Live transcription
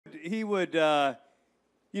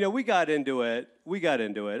we got into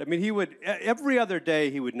it. I mean, he would, every other day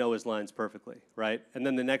he would know his lines perfectly, right? And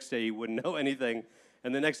then the next day he wouldn't know anything.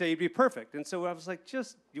 And the next day he'd be perfect. And so I was like,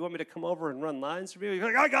 you want me to come over and run lines for you? He's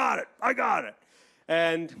like, I got it.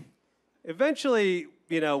 And eventually,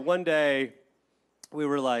 one day we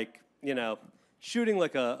were like, shooting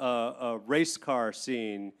like a race car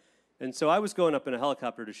scene. And so I was going up in a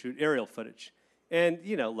helicopter to shoot aerial footage. And,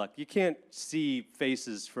 look, you can't see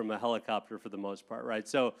faces from a helicopter for the most part, right?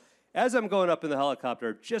 So as I'm going up in the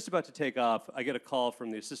helicopter, just about to take off, I get a call from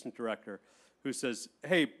the assistant director who says,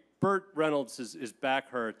 hey, Burt Reynolds, his back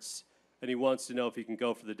hurts, and he wants to know if he can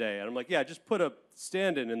go for the day. And I'm like, yeah, just put a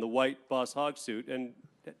stand-in in the white Boss Hogg suit and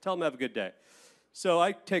tell him to have a good day. So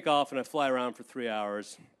I take off and I fly around for 3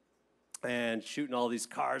 hours and shooting all these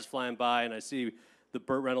cars flying by, and I see the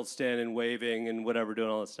Burt Reynolds stand-in waving and whatever, doing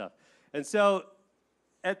all this stuff. And so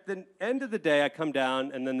at the end of the day, I come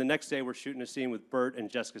down, and then the next day we're shooting a scene with Burt and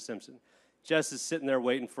Jessica Simpson. Jess is sitting there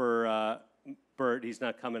waiting for Burt. He's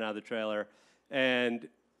not coming out of the trailer. And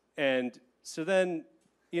so then,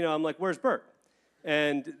 I'm like, where's Burt?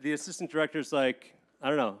 And the assistant director's like, I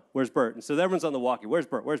don't know, where's Burt? And so everyone's on the walkie, where's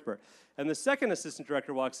Burt? And the second assistant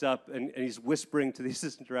director walks up, and he's whispering to the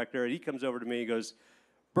assistant director, and he comes over to me, he goes,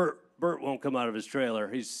 Burt won't come out of his trailer.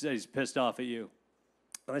 He's pissed off at you.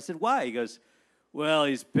 And I said, why? He goes, well,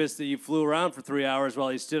 he's pissed that you flew around for 3 hours while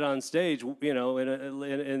he stood on stage,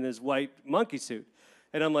 in his white monkey suit.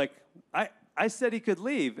 And I'm like, I said he could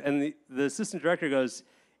leave. And the assistant director goes,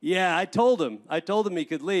 yeah, I told him he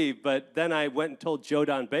could leave, but then I went and told Joe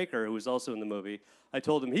Don Baker, who was also in the movie, I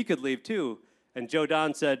told him he could leave too, and Joe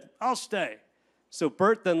Don said, I'll stay. So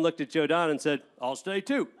Burt then looked at Joe Don and said, I'll stay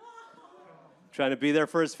too. Trying to be there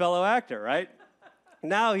for his fellow actor, right?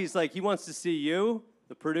 Now he's like, he wants to see you,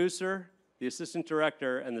 the producer, the assistant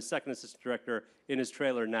director, and the second assistant director in his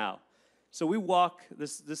trailer now. So we walk,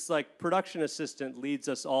 this like production assistant leads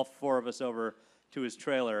us, all four of us, over to his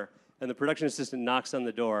trailer, and the production assistant knocks on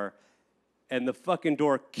the door, and the fucking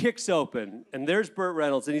door kicks open, and there's Burt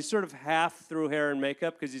Reynolds, and he's sort of half through hair and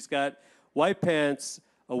makeup because he's got white pants,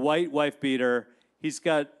 a white wife beater. He's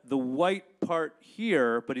got the white part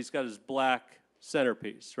here, but he's got his black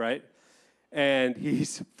centerpiece, right? And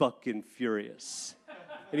he's fucking furious.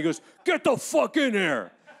 And he goes, get the fuck in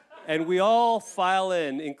here! And we all file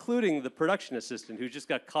in, including the production assistant who just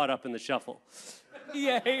got caught up in the shuffle.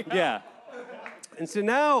 Yay. Yeah. And so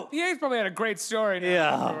now... EA's probably had a great story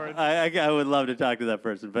now. Yeah, I would love to talk to that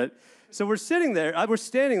person. But so we're standing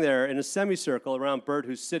there in a semicircle around Burt,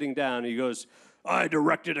 who's sitting down, and he goes, I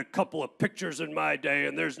directed a couple of pictures in my day,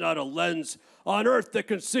 and there's not a lens on Earth that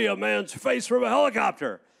can see a man's face from a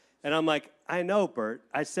helicopter. And I'm like, I know, Burt.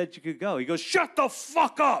 I said you could go. He goes, shut the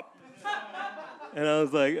fuck up! And I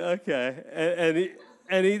was like, okay.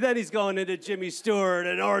 Then he's going into Jimmy Stewart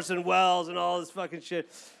and Orson Welles and all this fucking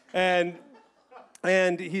shit. And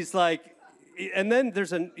he's like, and then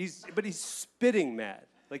he's spitting mad.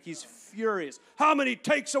 Like, he's furious. How many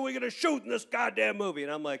takes are we going to shoot in this goddamn movie?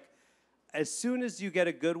 And I'm like, as soon as you get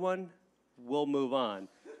a good one, we'll move on.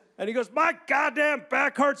 And he goes, my goddamn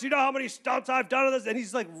back hurts. You know how many stunts I've done on this? And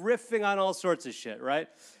he's like riffing on all sorts of shit, right?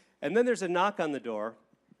 And then there's a knock on the door,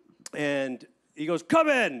 and he goes, come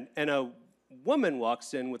in. And a woman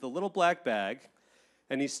walks in with a little black bag,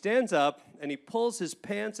 and he stands up, and he pulls his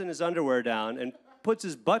pants and his underwear down and puts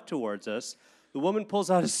his butt towards us. The woman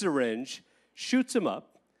pulls out a syringe, shoots him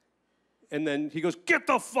up, and then he goes, get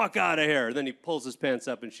the fuck out of here. And then he pulls his pants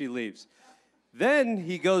up, and she leaves. Then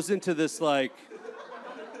he goes into this, like...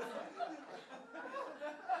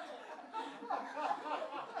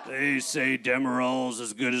 They say Demerol's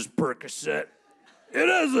as good as Percocet. It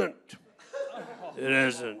isn't. It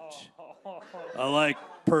isn't. I like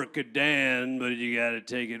Percodan, but you gotta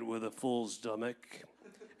take it with a full stomach.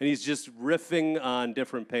 And he's just riffing on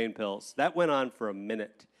different pain pills. That went on for a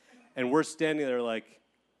minute. And we're standing there like,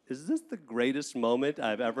 is this the greatest moment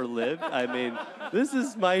I've ever lived? I mean, this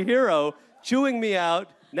is my hero chewing me out,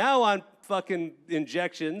 now on fucking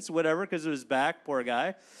injections, whatever, because of his back, poor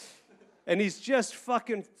guy. And he's just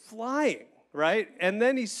fucking flying, right? And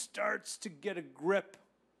then he starts to get a grip.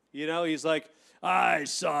 You know, he's like, I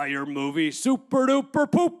saw your movie, Super Duper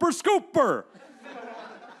Pooper Scooper.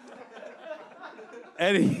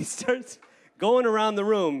 And he starts going around the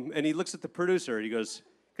room, and he looks at the producer, and he goes,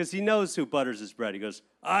 because he knows who butters his bread. He goes,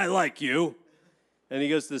 I like you. And he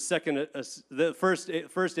goes to the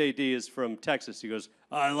first AD is from Texas. He goes,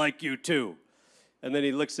 I like you too. And then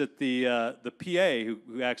he looks at the PA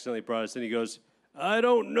who accidentally brought us in. He goes, I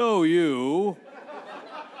don't know you.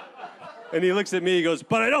 And he looks at me. He goes,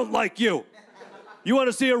 but I don't like you. You want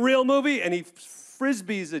to see a real movie? And he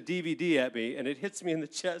frisbees a DVD at me, and it hits me in the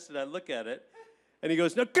chest, and I look at it, and he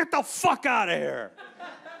goes, "Now get the fuck out of here!"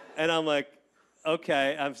 And I'm like,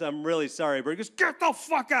 "Okay, I'm really sorry." But he goes, "Get the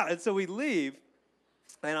fuck out!" And so we leave,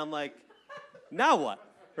 and I'm like, "Now what?"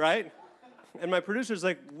 Right? And my producer's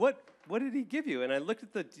like, "What did he give you?" And I looked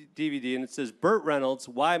at the DVD, and it says, "Burt Reynolds,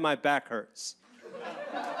 Why My Back Hurts."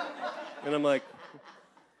 And I'm like,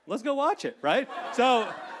 let's go watch it, right? So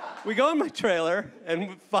we go in my trailer,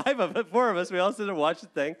 and four of us, we all sit and watch the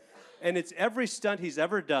thing, and it's every stunt he's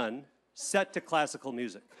ever done set to classical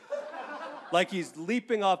music. Like he's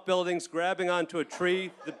leaping off buildings, grabbing onto a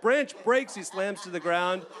tree. The branch breaks, he slams to the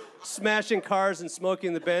ground, smashing cars and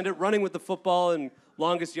smoking the bandit, running with the football in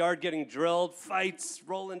longest yard, getting drilled, fights,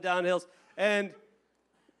 rolling down hills. And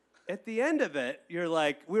at the end of it, you're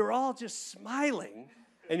like, we were all just smiling.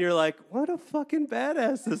 And you're like, what a fucking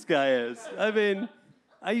badass this guy is. I mean,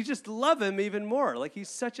 you just love him even more. Like, he's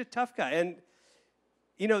such a tough guy. And,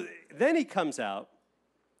 you know, then he comes out,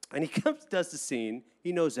 and he does the scene.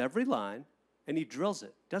 He knows every line, and he drills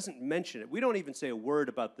it. Doesn't mention it. We don't even say a word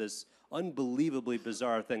about this unbelievably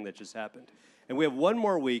bizarre thing that just happened. And we have one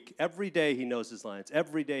more week. Every day he knows his lines.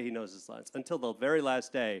 Every day he knows his lines. Until the very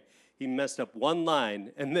last day, he messed up one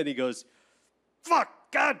line, and then he goes,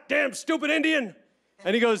 "Fuck, goddamn stupid Indian."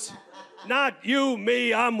 And he goes, "Not you,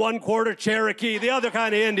 me, I'm 1/4 Cherokee, the other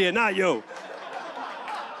kind of Indian, not you."